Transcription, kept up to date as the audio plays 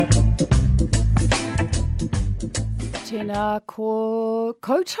Tēnā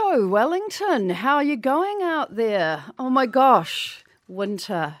koutou, Wellington. How are you going out there? Oh my gosh,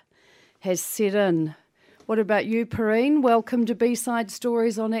 winter has set in. What about you, Perrine? Welcome to B-Side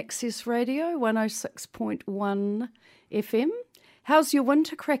Stories on Access Radio, 106.1 FM. How's your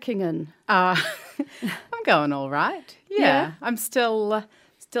winter cracking in? I'm going all right. Yeah. I'm still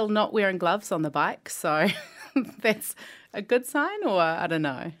not wearing gloves on the bike, so that's a good sign, or I don't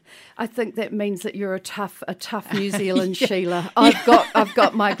know. I think that means that you're a tough New Zealand Sheila. I've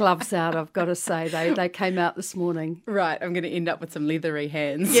got my gloves out, I've got to say. They came out this morning. Right, I'm going to end up with some leathery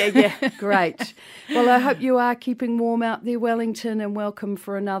hands. Yeah, great. Well, I hope you are keeping warm out there, Wellington, and welcome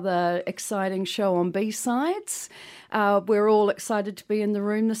for another exciting show on B-Sides. We're all excited to be in the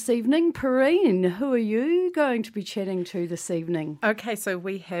room this evening. Perrine, who are you going to be chatting to this evening? Okay, so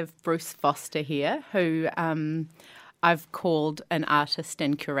we have Bruce Foster here, who I've called an artist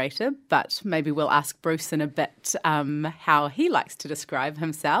and curator, but maybe we'll ask Bruce in a bit how he likes to describe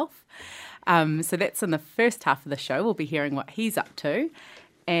himself. So that's in the first half of the show. We'll be hearing what he's up to.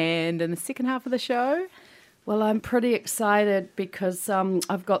 And in the second half of the show... Well, I'm pretty excited because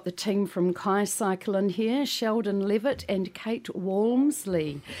I've got the team from Kai Cycle in here, Sheldon Levitt and Kate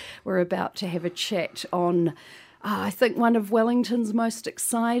Walmsley. We're about to have a chat on, I think, one of Wellington's most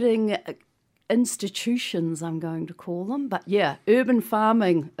exciting institutions, I'm going to call them. But yeah, urban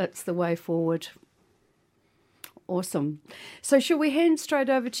farming, it's the way forward. Awesome. So shall we hand straight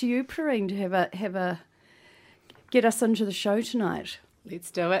over to you, Perrine, to have a get us into the show tonight?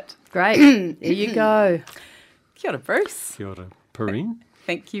 Let's do it. Great. There you go. Kia ora, Bruce. Kia ora, Perrine.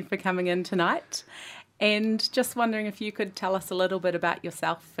 Thank you for coming in tonight. And just wondering if you could tell us a little bit about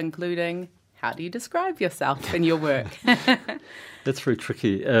yourself, including how do you describe yourself in your work? That's very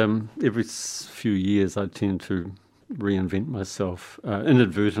tricky. Every few years I tend to reinvent myself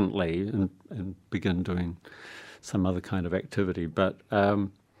inadvertently and begin doing some other kind of activity. But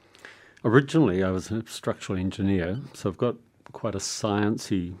originally I was a structural engineer, so I've got quite a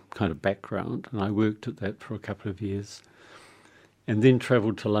sciencey kind of background, and I worked at that for a couple of years and then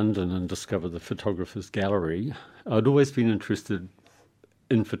travelled to London and discovered the Photographers Gallery. I'd always been interested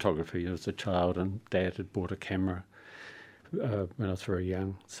in photography as a child, and Dad had bought a camera when I was very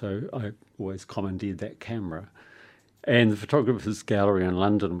young, so I always commandeered that camera. And the Photographers Gallery in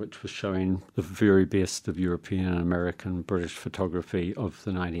London, which was showing the very best of European and American British photography of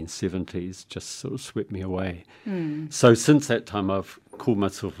the 1970s, just sort of swept me away. So since that time I've called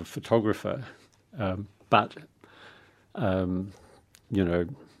myself a photographer, but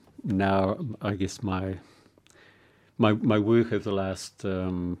now I guess my work over the last,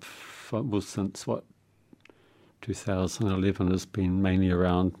 since 2011 has been mainly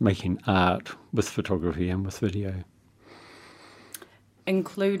around making art with photography and with video.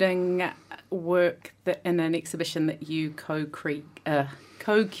 Including work in an exhibition that you co-curated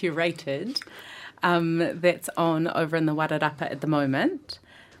that's on over in the Wairarapa at the moment,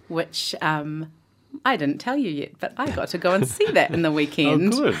 which I didn't tell you yet, but I got to go and see that in the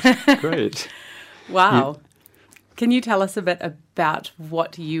weekend. Oh, good. Great. Wow. Yeah. Can you tell us a bit about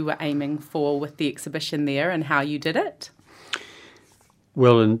what you were aiming for with the exhibition there and how you did it?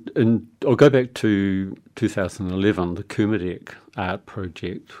 Well, I'll go back to 2011, the Kermadec art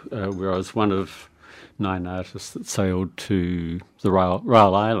project, where I was one of 9 artists that sailed to the Rail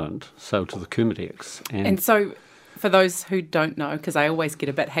Island, sailed to the Kermadecs. And so, for those who don't know, because I always get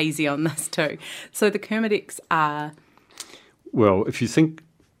a bit hazy on this too, so the Kermadecs are... Well, if you think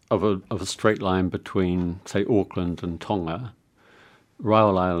of a straight line between, say, Auckland and Tonga,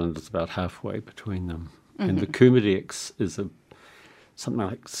 Rail Island is about halfway between them. Mm-hmm. And the Kermadecs is something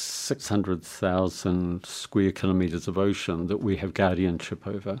like 600,000 square kilometres of ocean that we have guardianship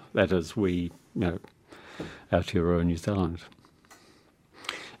over. That is, Aotearoa, New Zealand.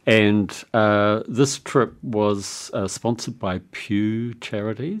 And this trip was sponsored by Pew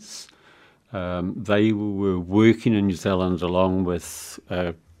Charities. They were working in New Zealand along with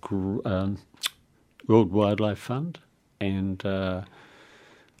World Wildlife Fund and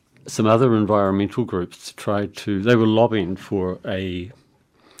some other environmental groups to try to... They were lobbying for an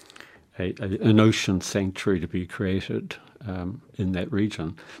ocean sanctuary to be created in that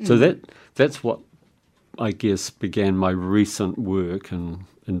region. So that's what, I guess, began my recent work in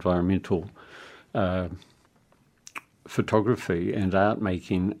environmental photography and art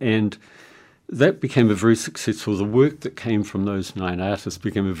making. And that became the work that came from those 9 artists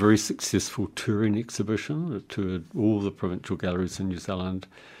became a very successful touring exhibition. It toured all the provincial galleries in New Zealand.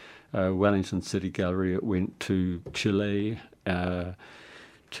 Wellington City Gallery, it went to Chile, to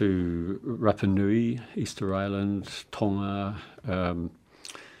Rapa Nui, Easter Island, Tonga,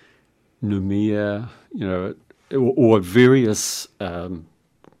 Numia, or various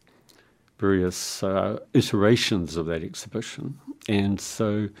iterations of that exhibition. And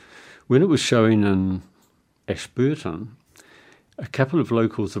so when it was showing in Ashburton, a couple of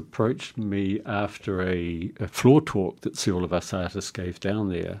locals approached me after a floor talk that several of us artists gave down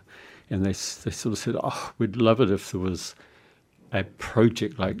there, and they sort of said, "Oh, we'd love it if there was a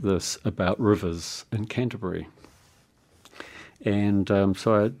project like this about rivers in Canterbury." And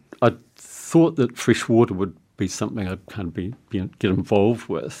so I thought that freshwater would be something I'd kind of get involved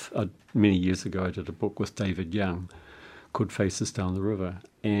with. Many years ago, I did a book with David Young called Faces Down the River,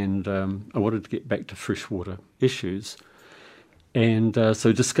 and I wanted to get back to freshwater issues. And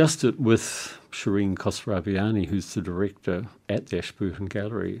so discussed it with Shireen Khosraviani, who's the director at the Ashburton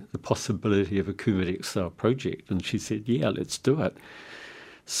Gallery, the possibility of a Coumadec-style project. And she said, yeah, let's do it.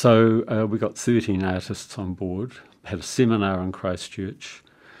 So we got 13 artists on board, had a seminar in Christchurch,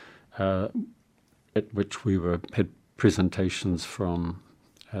 at which we had presentations from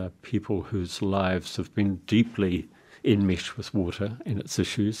people whose lives have been deeply enmeshed with water and its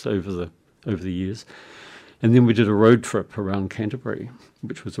issues over the years. And then we did a road trip around Canterbury,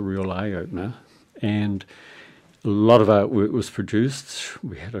 which was a real eye-opener. And a lot of artwork was produced.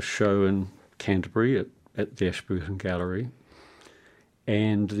 We had a show in Canterbury at the Ashburton Gallery.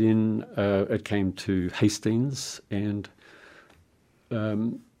 And then it came to Hastings, and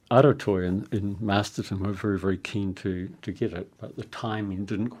Arotoy in Masterton were very, very keen to get it, but the timing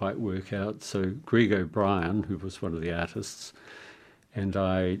didn't quite work out. So Greg O'Brien, who was one of the artists, and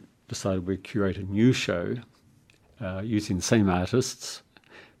I decided we'd curate a new show using the same artists,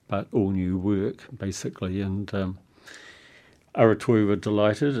 but all new work, basically. And Arotoy were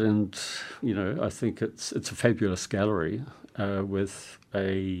delighted, and I think it's a fabulous gallery with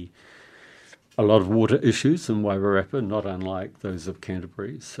a lot of water issues in Wairarapa, not unlike those of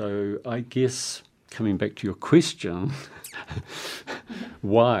Canterbury. So I guess, coming back to your question,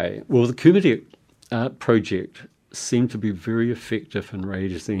 why? Well, the Coumadec Art Project seemed to be very effective in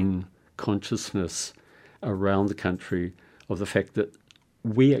raising consciousness around the country of the fact that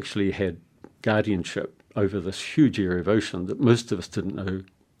we actually had guardianship over this huge area of ocean that most of us didn't know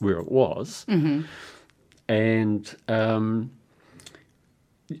where it was. Mm-hmm. And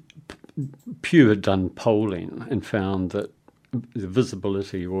Pew had done polling and found that the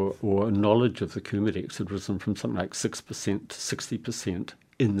visibility or knowledge of the Coumadecs had risen from something like 6% to 60%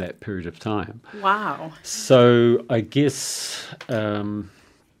 in that period of time. Wow. So I guess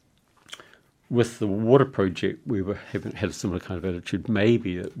with the water project, we haven't had a similar kind of attitude.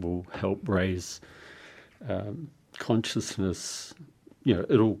 Maybe it will help raise consciousness.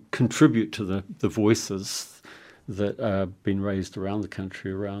 It'll contribute to the voices that are being raised around the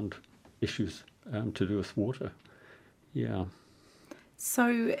country around issues to do with water. Yeah.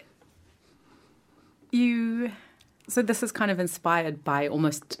 So this is kind of inspired by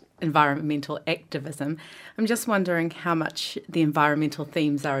almost environmental activism. I'm just wondering how much the environmental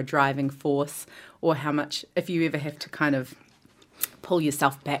themes are a driving force, or how much, if you ever have to kind of pull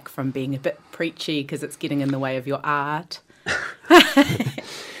yourself back from being a bit preachy because it's getting in the way of your art.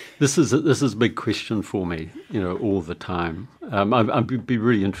 This is a big question for me, all the time. I'd be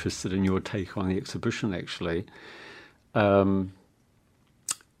really interested in your take on the exhibition, actually. I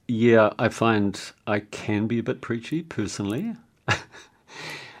find I can be a bit preachy, personally.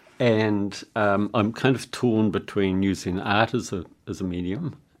 And I'm kind of torn between using art as a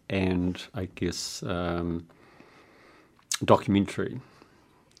medium and, I guess, documentary.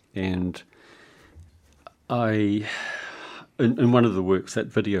 And in one of the works, that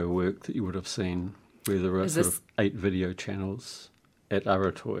video work that you would have seen, where there are sort of 8 video channels at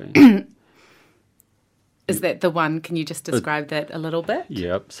Arotoy. Is that the one? Can you just describe that a little bit?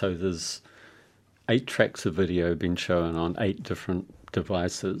 Yep. So there's 8 tracks of video being shown on 8 different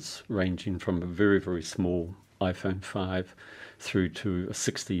devices, ranging from a very, very small iPhone 5 through to a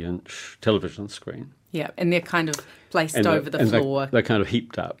 60-inch television screen. Yeah, and they're kind of placed over the floor. They're kind of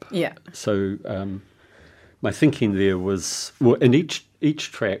heaped up. Yeah. So my thinking there was, and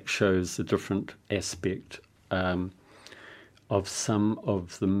each track shows a different aspect of some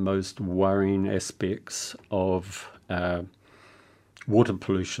of the most worrying aspects of water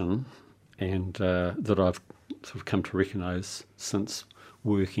pollution, and that I've sort of come to recognise since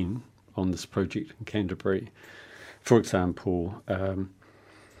working on this project in Canterbury. For example,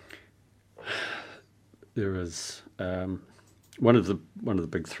 there is one of the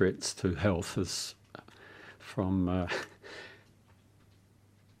big threats to health is from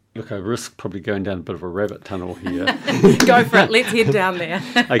look, I risk probably going down a bit of a rabbit tunnel here. Go for it. Let's head down there.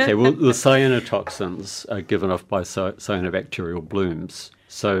 Okay, well, the cyanotoxins are given off by cyanobacterial blooms.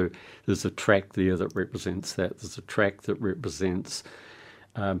 So there's a track there that represents that. There's a track that represents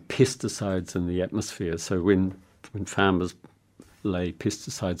pesticides in the atmosphere. So when farmers lay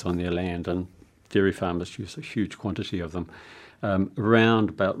pesticides on their land, and dairy farmers use a huge quantity of them, around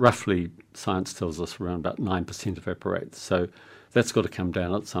about, roughly, science tells us, around about 9% evaporates. So that's got to come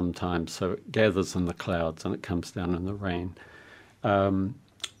down at some time. So it gathers in the clouds and it comes down in the rain.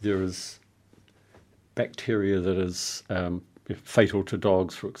 There is bacteria that is fatal to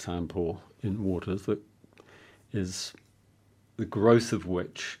dogs, for example, in waters, that is the growth of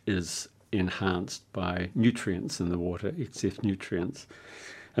which is enhanced by nutrients in the water, excess nutrients.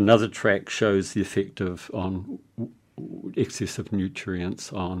 Another track shows the effect on excess of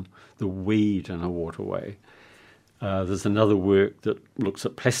nutrients on the weed in a waterway. There's another work that looks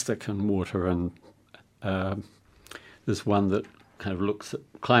at plastic in water, and there's one that kind of looks at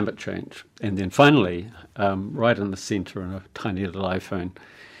climate change. And then finally, right in the centre in a tiny little iPhone,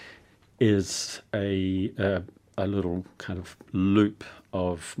 is a little kind of loop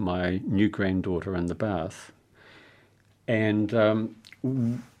of my new granddaughter in the bath. And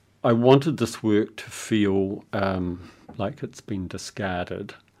I wanted this work to feel like it's been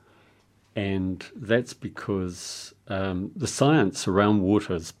discarded. And that's because the science around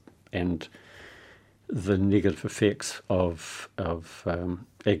waters and the negative effects of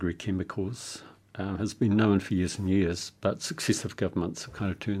agrochemicals has been known for years and years, but successive governments have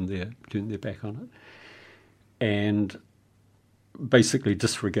kind of turned their back on it, and basically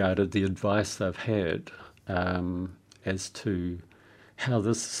disregarded the advice they've had as to how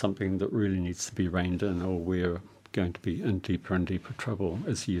this is something that really needs to be reined in, or we're going to be in deeper and deeper trouble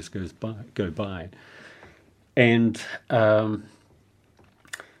as years go by. And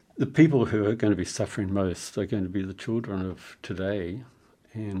the people who are going to be suffering most are going to be the children of today,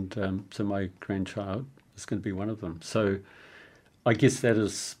 and so my grandchild is going to be one of them. So I guess that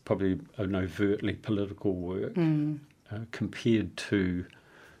is probably an overtly political work compared to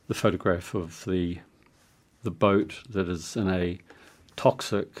the photograph of the boat that is in a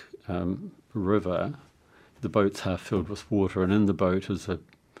toxic river. The boat's half filled with water, and in the boat is a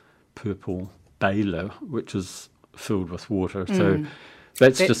purple baler, which is filled with water. So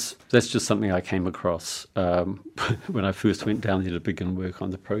that's just something I came across when I first went down there to begin work on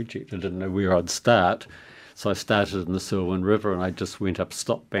the project. I didn't know where I'd start, so I started in the Selwyn River, and I just went up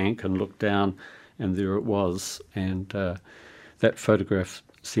Stop Bank and looked down, and there it was. And that photograph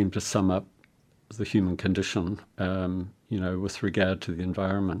seemed to sum up the human condition, with regard to the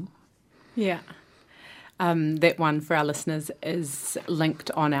environment. Yeah. That one for our listeners is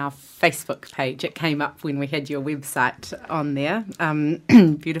linked on our Facebook page. It came up when we had your website on there.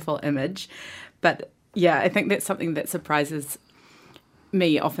 Beautiful image. But yeah, I think that's something that surprises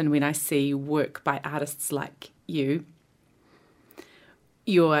me often when I see work by artists like you.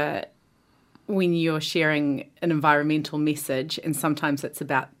 When you're sharing an environmental message, and sometimes it's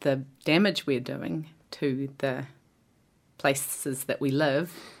about the damage we're doing to the places that we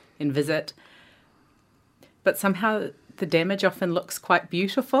live and visit, but somehow the damage often looks quite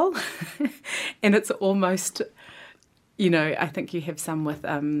beautiful. And it's almost, I think you have some with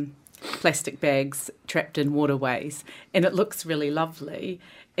plastic bags trapped in waterways, and it looks really lovely.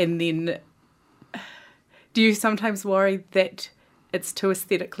 And then do you sometimes worry that it's too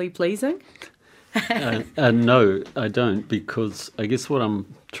aesthetically pleasing? No, I don't, because I guess what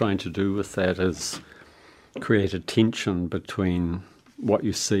I'm trying to do with that is create a tension between what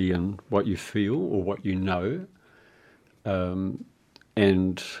you see and what you feel or what you know.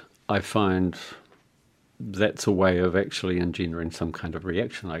 And I find that's a way of actually engendering some kind of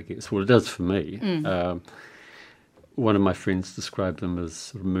reaction, I guess. Well, it does for me. One of my friends described them as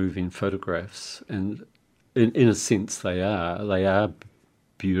sort of moving photographs, and in a sense they are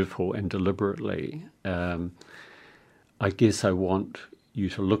beautiful and deliberately. I guess I want you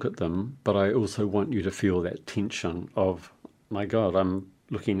to look at them, but I also want you to feel that tension of, my God, I'm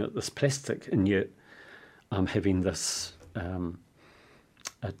looking at this plastic, and yet I'm having this, I'm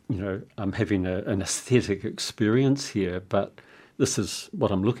having an aesthetic experience here, but this is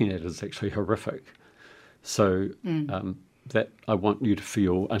what I'm looking at is actually horrific. So that I want you to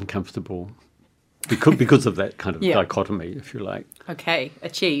feel uncomfortable because of that kind of dichotomy, if you like. Okay,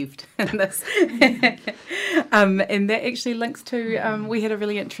 achieved. And that actually links to, we had a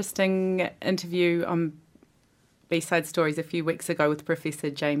really interesting interview on B-Side Stories a few weeks ago with Professor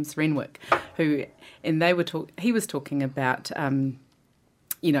James Renwick, he was talking about,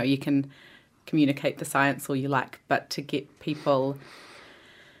 you can communicate the science all you like, but to get people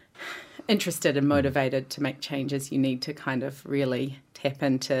interested and motivated to make changes, you need to kind of really tap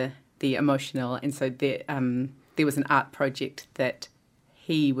into the emotional. And so there was an art project that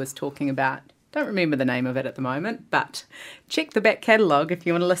he was talking about. Don't remember the name of it at the moment, but check the back catalogue if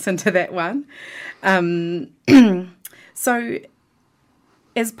you want to listen to that one. So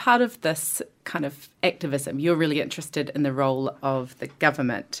as part of this kind of activism, you're really interested in the role of the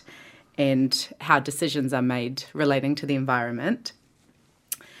government and how decisions are made relating to the environment.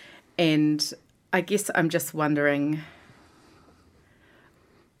 And I guess I'm just wondering,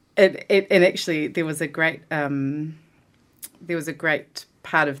 and actually there was a great part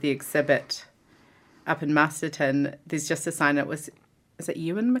of the exhibit up in Masterton. There's just a sign that was, is it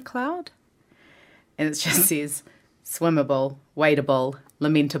Ewan McLeod? And it just says, swimmable, wadeable,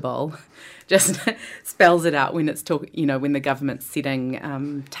 lamentable. Just spells it out when it's when the government's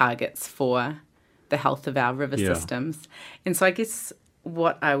setting targets for the health of our river systems. And so I guess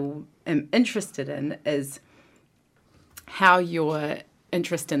what I am interested in is how your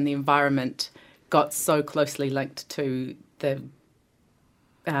interest in the environment got so closely linked to the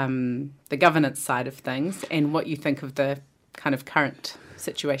governance side of things, and what you think of the kind of current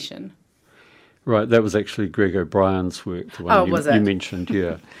situation. Right, that was actually Greg O'Brien's work, the one you mentioned,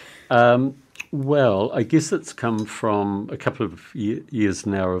 yeah. Well, I guess it's come from a couple of years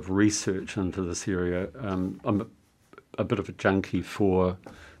now of research into this area. I'm a bit of a junkie for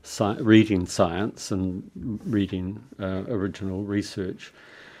reading science and reading original research,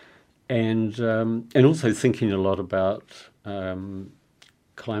 and also thinking a lot about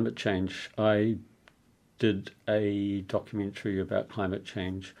climate change. I did a documentary about climate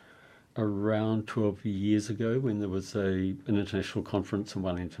change around 12 years ago when there was an international conference in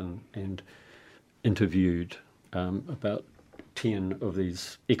Wellington, and interviewed about 10 of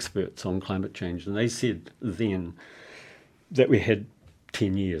these experts on climate change, and they said then that we had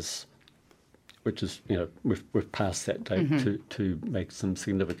 10 years, which is, we've passed that date to make some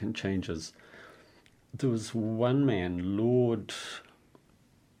significant changes. There was one man, Lord,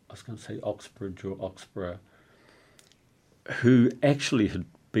 I was going to say Oxbridge or Oxborough, who actually had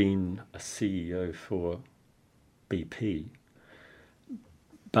been a CEO for BP,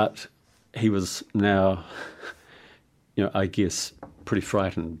 but he was now, I guess, pretty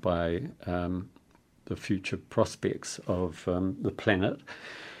frightened by the future prospects of the planet.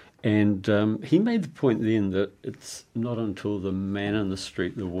 And he made the point then that it's not until the man in the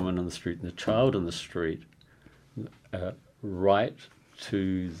street, the woman in the street, and the child in the street write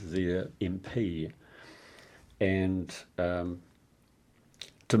to their MP and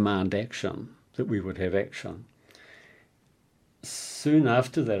demand action, that we would have action. Soon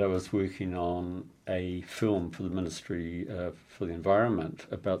after that, I was working on a film for the Ministry for the Environment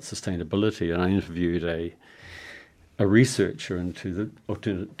about sustainability, and I interviewed a researcher into the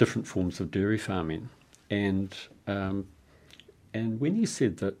different forms of dairy farming. And when he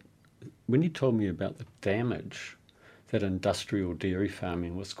told me about the damage that industrial dairy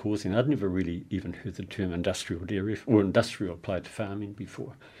farming was causing, I'd never really even heard the term industrial dairy or industrial applied to farming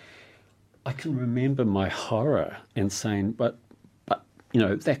before. I can remember my horror and saying, but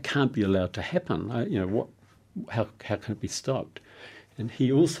that can't be allowed to happen. How can it be stopped? And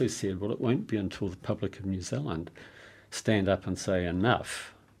he also said, well, it won't be until the public of New Zealand stand up and say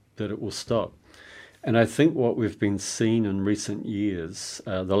enough that it will stop. And I think what we've been seeing in recent years,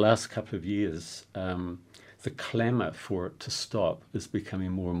 the last couple of years, the clamour for it to stop is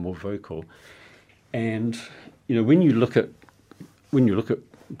becoming more and more vocal. And when you look at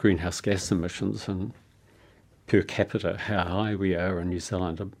greenhouse gas emissions and per capita, how high we are in New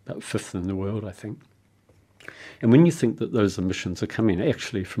Zealand, about fifth in the world, I think. And when you think that those emissions are coming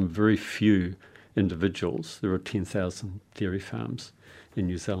actually from very few individuals, there are 10,000 dairy farms in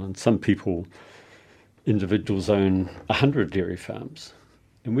New Zealand. Some individuals own 100 dairy farms.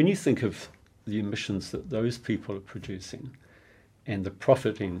 And when you think of the emissions that those people are producing and the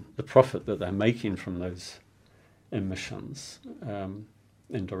profit that they're making from those emissions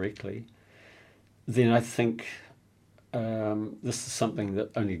indirectly, then I think this is something that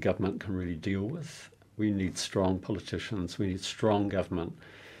only government can really deal with. We need strong politicians. We need strong government.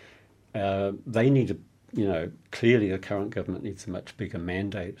 They need to, clearly the current government needs a much bigger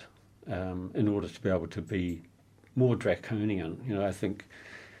mandate in order to be able to be more draconian. I think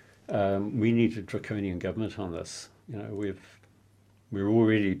we need a draconian government on this. We're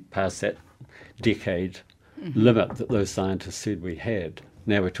already past that decade limit that those scientists said we had.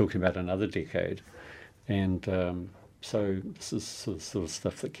 Now we're talking about another decade. And so this is sort of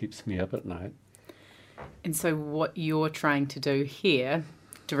stuff that keeps me up at night. And so what you're trying to do here,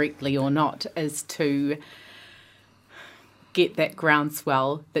 directly or not, is to get that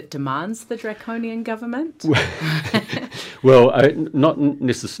groundswell that demands the draconian government? Well, not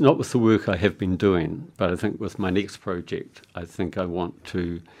with the work I have been doing, but I think with my next project, I think I want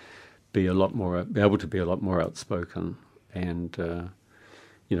to be able to be a lot more outspoken. And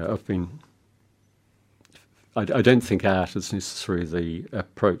I don't think art is necessarily the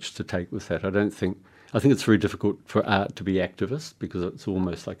approach to take with that. I think it's very difficult for art to be activist, because it's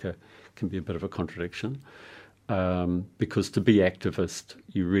almost can be a bit of a contradiction. Because to be activist,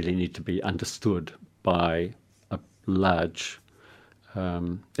 you really need to be understood by a large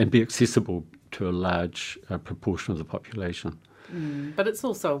and be accessible to a large proportion of the population. But it's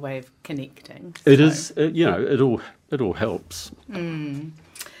also a way of connecting. It is, it all helps.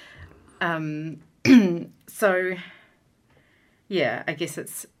 So, yeah, I guess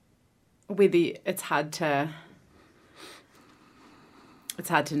it's hard to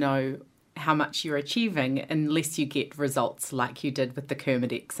know how much you're achieving unless you get results like you did with the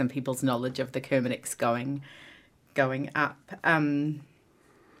Kermadex and people's knowledge of the Kermadex going up. I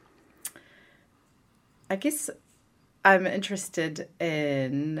guess I'm interested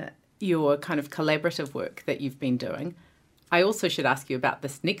in your kind of collaborative work that you've been doing. I also should ask you about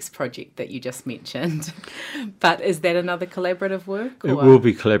this next project that you just mentioned. But is that another collaborative work? It will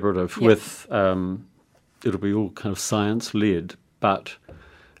be collaborative with, it'll be all kind of science-led, but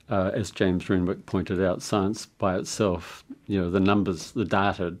as James Renwick pointed out, science by itself, the numbers, the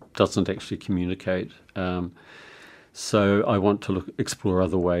data doesn't actually communicate. So I want to explore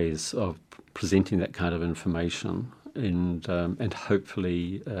other ways of presenting that kind of information and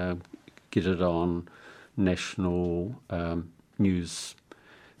hopefully get it on national news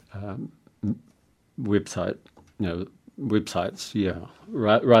websites,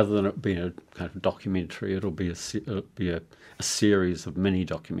 rather than it being a kind of documentary. It'll be a series of mini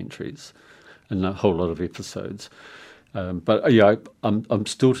documentaries and a whole lot of episodes. But I'm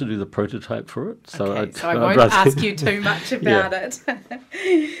still to do the prototype for it, so I won't ask you too much about it.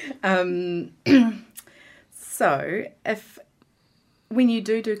 So, when you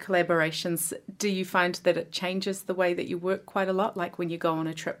do collaborations, do you find that it changes the way that you work quite a lot? Like when you go on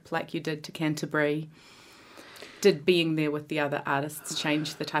a trip like you did to Canterbury, did being there with the other artists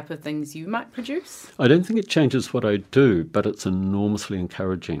change the type of things you might produce? I don't think it changes what I do, but it's enormously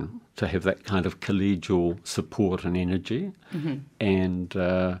encouraging to have that kind of collegial support and energy. Mm-hmm. And,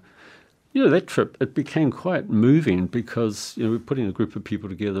 that trip, it became quite moving because, we're putting a group of people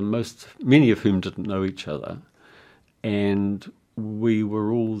together, many of whom didn't know each other. And we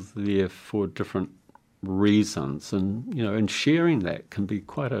were all there for different reasons, and sharing that can be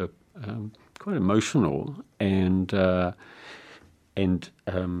quite emotional and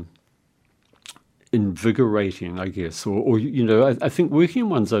invigorating, I guess. I think working on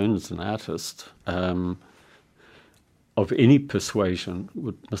one's own as an artist of any persuasion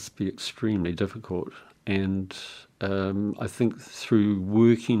must be extremely difficult. And I think through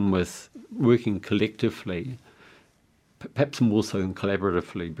working collectively, perhaps more so than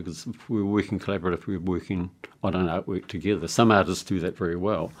collaboratively, because if we're working collaboratively, we're working on an artwork together. Some artists do that very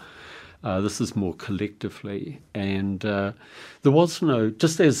well. This is more collectively. And there was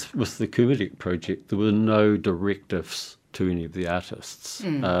just as with the Kermadec project, there were no directives to any of the artists.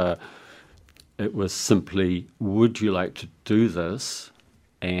 It was simply, would you like to do this?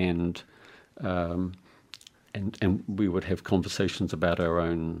 And we would have conversations about our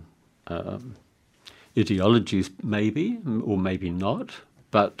own ideologies, maybe, or maybe not,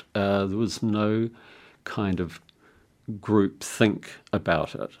 but there was no kind of group think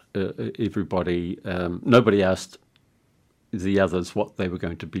about it. Everybody, nobody asked the others what they were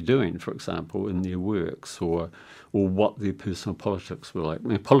going to be doing, for example, in their works, or what their personal politics were like. I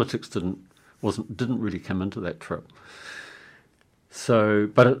mean, politics didn't really come into that trip. So,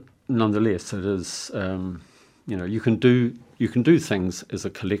 but nonetheless, it is. You can do things as a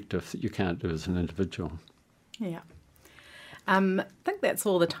collective that you can't do as an individual. Yeah. I think that's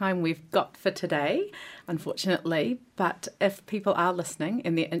all the time we've got for today, unfortunately. But if people are listening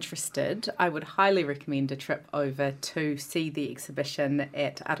and they're interested, I would highly recommend a trip over to see the exhibition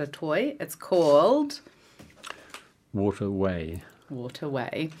at Aratoi. It's called Waterway.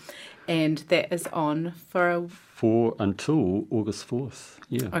 And that is on for until August 4th.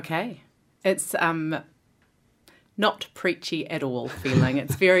 Yeah. Okay. It's not preachy at all feeling.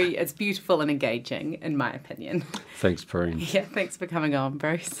 It's beautiful and engaging, in my opinion. Thanks, Perrine. Yeah, thanks for coming on,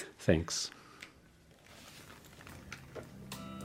 Bruce. Thanks.